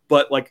there.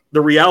 But, like,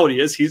 the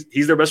reality is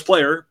he's their best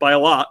player by a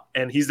lot,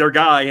 and he's their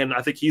guy. And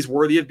I think he's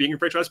worthy of being a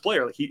franchise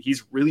player. Like,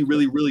 he's really,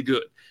 really, really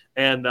good.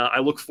 And I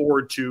look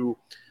forward to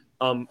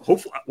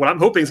hopefully what I'm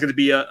hoping is going to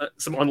be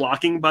some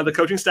unlocking by the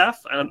coaching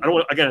staff. And I don't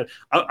want, again,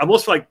 I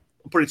almost feel like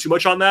I'm putting too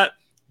much on that.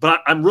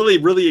 But I'm really,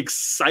 really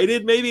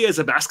excited, maybe as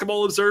a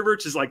basketball observer,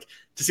 to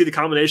see the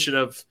combination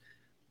of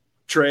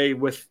Trae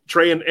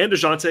and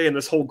DeJounte and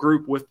this whole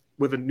group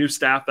with a new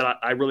staff that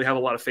I really have a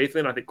lot of faith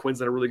in. I think Quinn's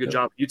done a really good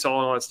job at Utah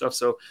and all that stuff.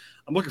 So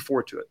I'm looking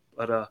forward to it.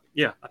 But I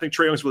think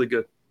Trae Young's really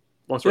good.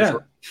 Long story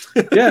short.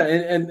 Yeah,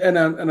 and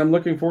I'm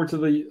looking forward to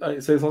I'm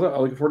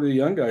looking forward to the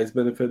young guys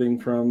benefiting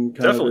from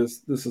kind of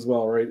this as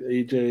well, right?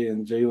 AJ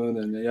and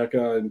Jalen and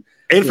Ayeka and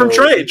from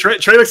Trae.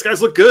 Trae makes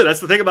guys look good.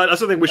 That's the thing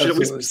we should at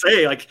least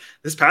say. Like,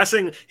 his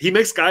passing, he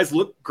makes guys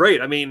look great.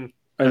 I mean,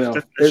 I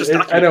know.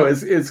 I know.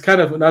 It's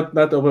kind of not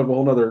to open up a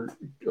whole nother,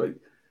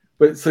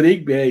 but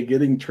Sadiq Bey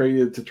getting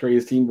traded to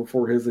Trae's team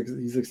before he's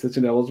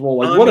extension eligible.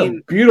 Like, a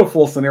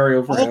beautiful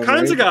scenario for all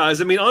kinds of guys.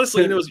 I mean,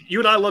 honestly, you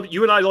and I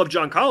love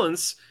John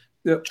Collins.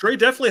 Yep. Trae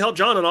definitely helped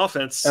John on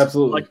offense.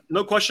 Absolutely. Like,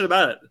 no question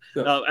about it.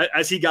 Yep.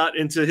 As he got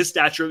into his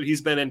stature,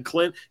 he's been in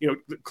Clint,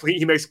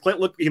 he makes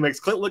Clint look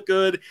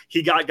good.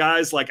 He got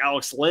guys like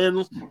Alex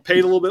Len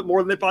paid a little bit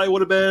more than they probably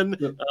would have been.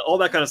 Yep. All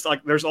that kind of stuff.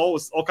 Like, there's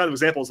always all kinds of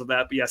examples of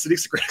that. But yeah,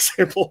 Sadiq's a great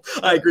example.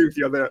 I agree with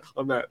you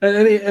on that.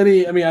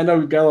 And I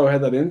know Gallo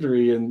had that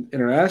injury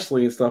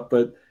internationally and stuff,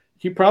 but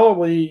he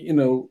probably,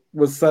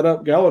 was set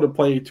up Gallo to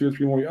play 2 or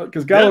 3 more,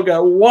 because Gallo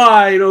got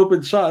wide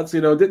open shots,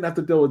 didn't have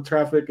to deal with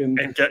traffic and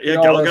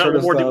Gallo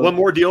got one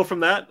more deal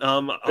from that.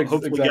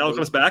 Hopefully Gallo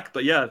comes back,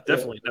 but yeah,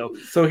 definitely no.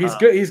 So he's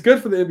good. He's good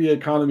for the NBA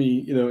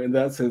economy, in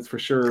that sense for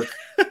sure.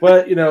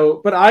 But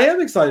but I am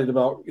excited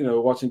about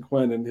watching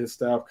Quinn and his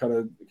staff kind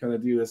of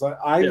do this.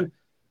 I'm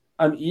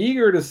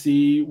eager to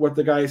see what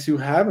the guys who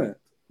haven't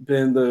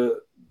been the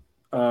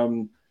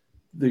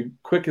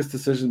quickest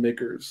decision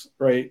makers,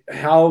 right?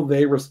 How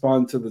they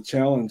respond to the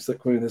challenge that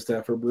Quinn and his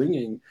staff are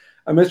bringing.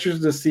 I'm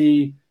interested to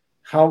see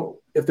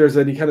if there's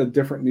any kind of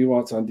different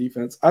nuance on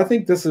defense. I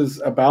think this is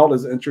about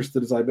as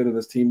interested as I've been in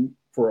this team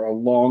for a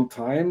long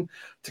time,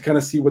 to kind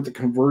of see what the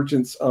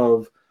convergence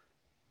of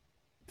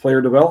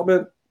player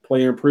development,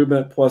 player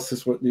improvement, plus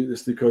this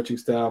new coaching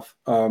staff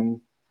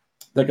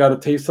that got a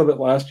taste of it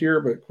last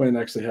year, but Quinn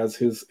actually has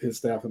his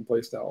staff in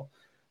place now.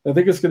 I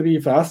think it's going to be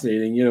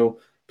fascinating.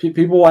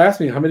 People will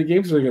ask me, how many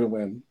games are they going to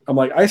win? I'm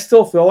like, I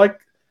still feel like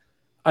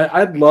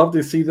I'd love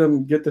to see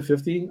them get to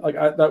 50.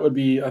 That would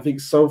be, I think,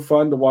 so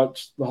fun to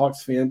watch the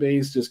Hawks fan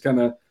base just kind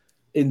of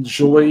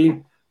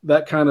enjoy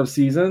that kind of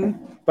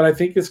season. But I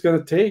think it's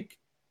going to take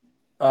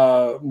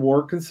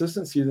more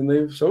consistency than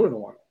they've showed in a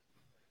while.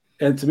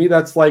 And to me,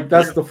 that's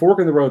the fork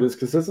in the road, is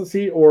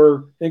consistency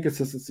or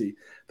inconsistency.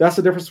 That's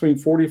the difference between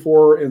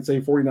 44 and, say,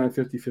 49,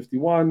 50,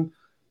 51.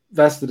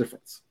 That's the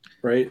difference,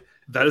 right?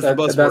 That is the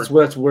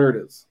buzzword. That's where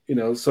it is,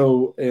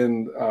 So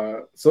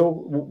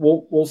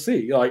we'll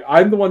see. Like,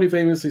 I'm the one who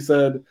famously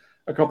said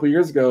a couple of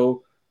years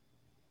ago,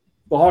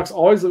 the Hawks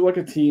always look like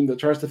a team that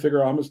tries to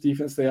figure out how much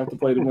defense they have to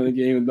play to win a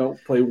game and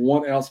don't play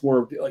 1 ounce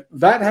more. Like,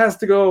 that has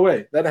to go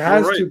away. That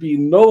has to be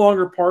no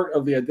longer part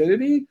of the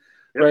identity,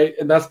 right?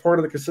 And that's part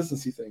of the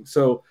consistency thing.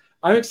 So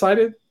I'm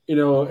excited.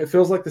 It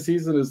feels like the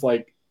season is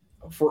like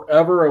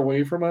forever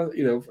away from us.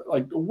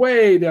 Like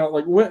way down.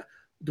 Like, what?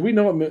 Do we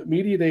know what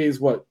media day is?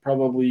 What,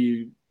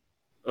 probably?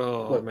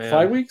 Man,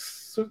 5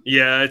 weeks?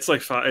 Yeah, it's like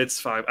 5. It's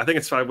 5. I think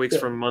it's 5 weeks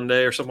from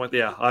Monday or something like that.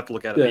 Yeah, I'll have to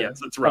look at it. Yeah,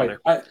 it's around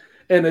there.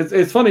 And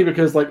it's funny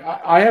because, like,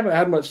 I haven't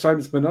had much time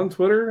to spend on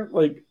Twitter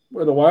like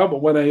in a while,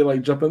 but when I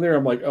jump in there,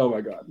 I'm like, oh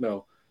my god,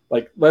 no!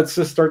 Like, let's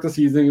just start the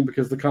season,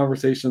 because the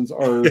conversations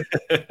are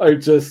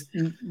just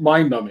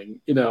mind numbing,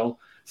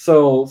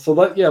 So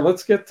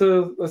let's get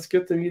to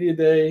media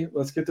day.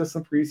 Let's get to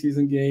some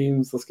preseason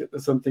games. Let's get to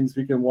some things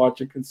we can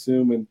watch and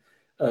consume and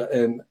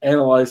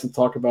analyze and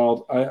talk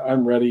about.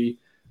 I'm ready,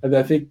 and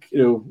I think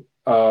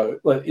for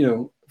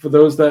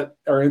those that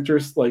are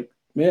interested, like,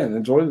 man,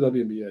 enjoy the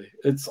WNBA.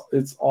 It's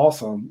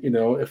awesome.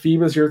 If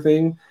FIBA's your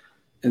thing,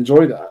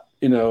 enjoy that.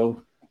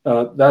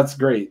 That's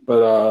great.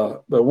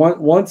 But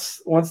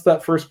once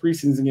that first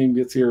preseason game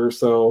gets here,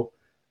 so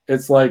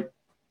it's like,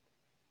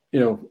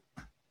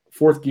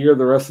 fourth gear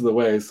the rest of the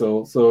way.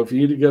 So if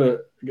you need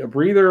to get a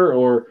breather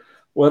or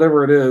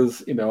whatever it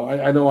is,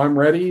 I know I'm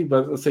ready,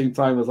 but at the same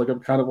time, it's like I'm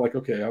kind of like,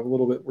 okay, I have a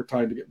little bit more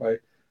time to get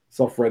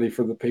myself ready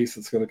for the pace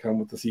that's going to come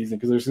with the season,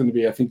 because there's going to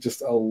be, I think,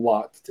 just a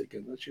lot to take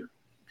in this year.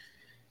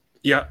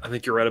 Yeah, I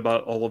think you're right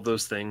about all of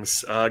those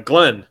things.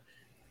 Glenn,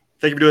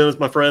 thank you for doing this,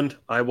 my friend.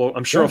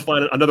 I'm sure I'll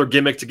find another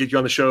gimmick to get you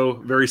on the show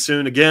very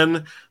soon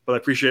again, but I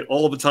appreciate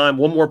all of the time.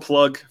 One more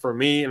plug for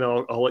me, and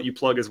I'll let you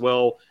plug as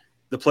well.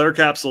 The player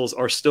capsules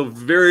are still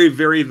very,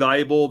 very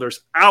valuable. There's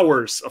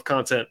hours of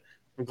content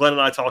from Glenn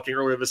and I talking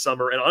earlier this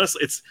summer, and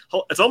honestly, it's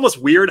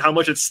almost weird how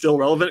much it's still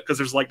relevant, because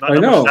there's like not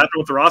much happening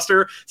with the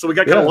roster. So we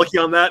got kind of lucky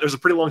on that. There's a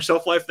pretty long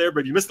shelf life there,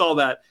 but if you missed all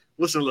that,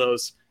 listen to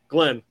those.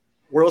 Glenn,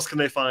 where else can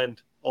they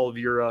find all of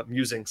your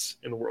musings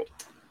in the world?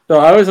 So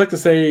I always like to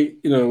say,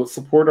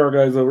 support our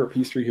guys over at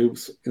Peachtree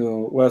Hoops.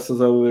 Wes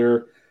is over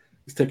there.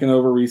 He's taken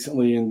over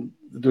recently and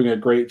doing a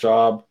great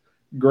job.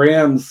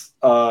 Graham's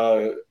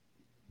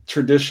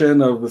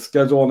tradition of the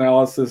schedule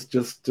analysis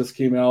just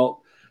came out,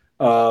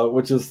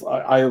 which is,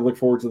 I look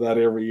forward to that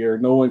every year.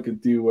 No one can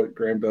do what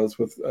Graham does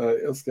with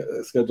a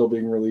schedule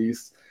being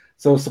released.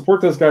 So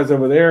support those guys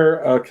over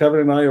there. Kevin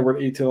and I over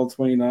at ATL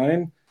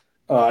 29.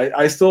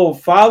 I still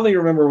fondly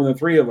remember when the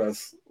three of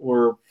us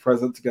were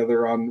present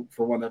together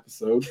for one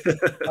episode.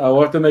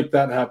 We'll have to make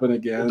that happen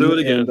again. We'll do it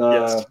again.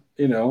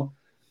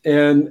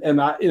 And,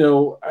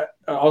 yes.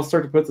 I'll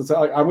start to put this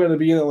out. I'm going to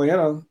be in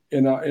Atlanta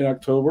in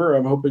October.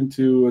 I'm hoping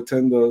to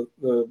attend the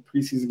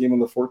preseason game on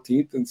the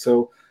 14th. And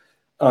so,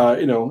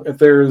 if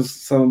there's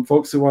some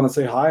folks who want to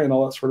say hi and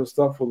all that sort of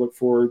stuff, we'll look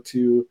forward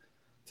to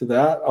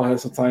that. I'll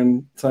have some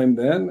time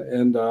then,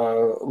 and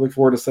look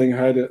forward to saying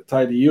hi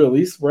to you, at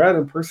least, Brad,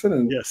 in person,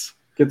 and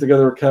get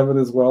together with Kevin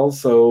as well.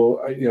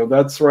 So,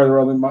 that's right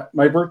around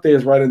my birthday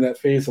is right in that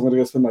phase. I'm going to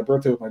go spend my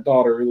birthday with my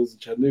daughter who lives in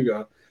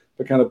Chattanooga,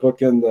 but kind of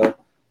book in the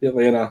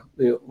Atlanta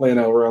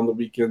around the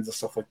weekends and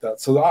stuff like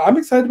that. So I'm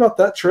excited about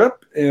that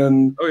trip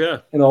and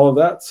all of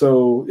that.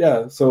 So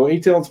so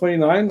ATL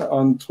 29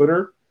 on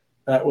Twitter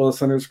at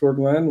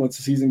Willis_Glenn. Once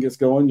the season gets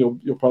going,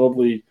 you'll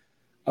probably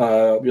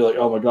be like,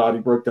 oh my God,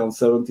 he broke down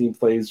 17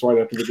 plays right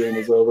after the game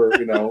was over.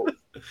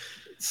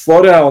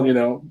 Slow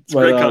down.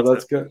 But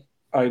that's good.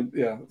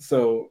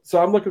 So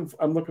I'm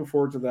looking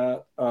forward to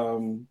that.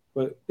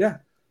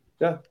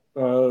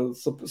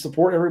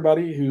 Support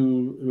everybody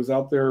who's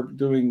out there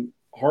doing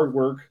hard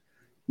work.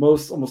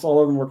 Almost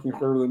all of them working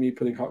harder than me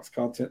putting Hawks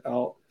content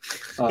out.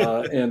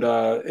 And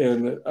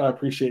I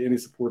appreciate any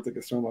support that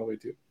gets thrown my way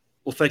too.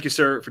 Well, thank you,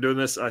 sir, for doing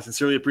this. I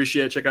sincerely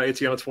appreciate it. Check out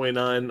ATL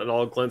 29 and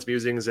all Glenn's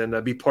musings,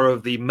 and be part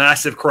of the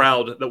massive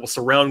crowd that will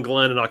surround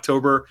Glenn in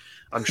October,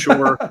 I'm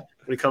sure,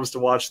 when it comes to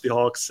watch the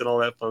Hawks and all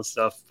that fun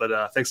stuff.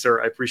 But thanks,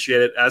 sir. I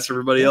appreciate it. As for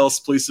everybody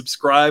else, please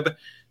subscribe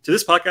to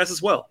this podcast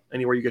as well,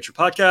 anywhere you get your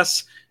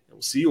podcasts, and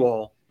we'll see you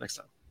all next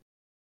time.